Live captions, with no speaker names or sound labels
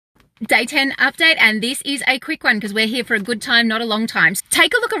Day 10 update, and this is a quick one because we're here for a good time, not a long time.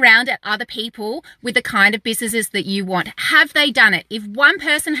 Take a look around at other people with the kind of businesses that you want. Have they done it? If one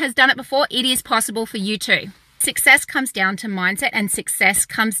person has done it before, it is possible for you too. Success comes down to mindset, and success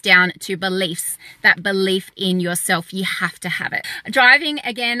comes down to beliefs. That belief in yourself, you have to have it. Driving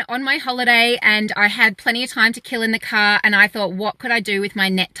again on my holiday, and I had plenty of time to kill in the car, and I thought, what could I do with my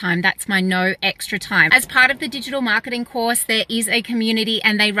net time? That's my no extra time. As part of the digital marketing course, there is a community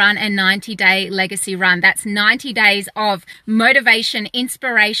and they run a 90-day legacy run. That's 90 days of motivation,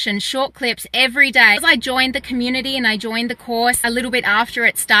 inspiration, short clips every day. As I joined the community and I joined the course a little bit after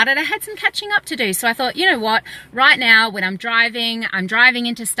it started, I had some catching up to do. So I thought, you know what? Right now, when I'm driving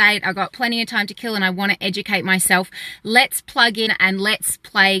interstate, I've got plenty of time to kill and I want to educate myself. Let's plug in and let's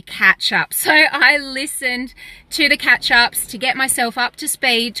play catch up. So I listened to the catch ups to get myself up to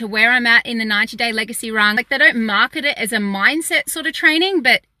speed to where I'm at in the 90-day legacy run. Like, they don't market it as a mindset sort of training,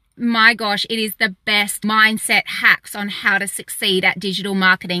 but my gosh, it is the best mindset hacks on how to succeed at digital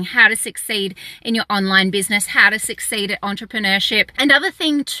marketing, how to succeed in your online business, how to succeed at entrepreneurship. Another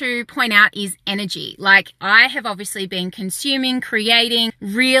thing to point out is energy. Like, I have obviously been consuming, creating,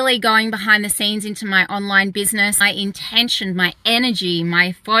 really going behind the scenes into my online business. My intention, my energy,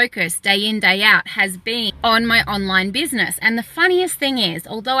 my focus day in, day out has been on my online business. And the funniest thing is,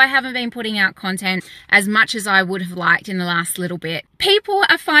 although I haven't been putting out content as much as I would have liked in the last little bit, people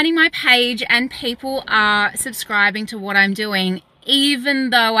are finding my page and people are subscribing to what I'm doing,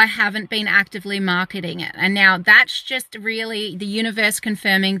 even though I haven't been actively marketing it. And now that's just really the universe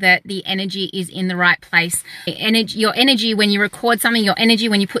confirming that the energy is in the right place. Your energy when you record something, your energy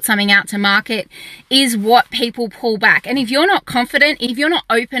when you put something out to market is what people pull back. And if you're not confident, if you're not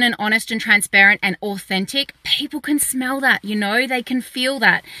open and honest and transparent and authentic, people can smell that, you know, they can feel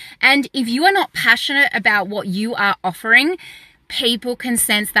that. And if you are not passionate about what you are offering, people can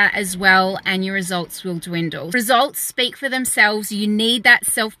sense that as well, and your results will dwindle. Results speak for themselves. You need that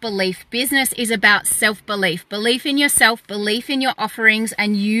self-belief. Business is about self-belief, belief in yourself, belief in your offerings,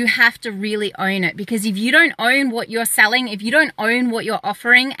 and you have to really own it. Because if you don't own what you're selling, if you don't own what you're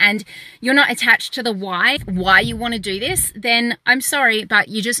offering, and you're not attached to the why you want to do this, then I'm sorry, but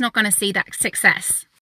you're just not going to see that success.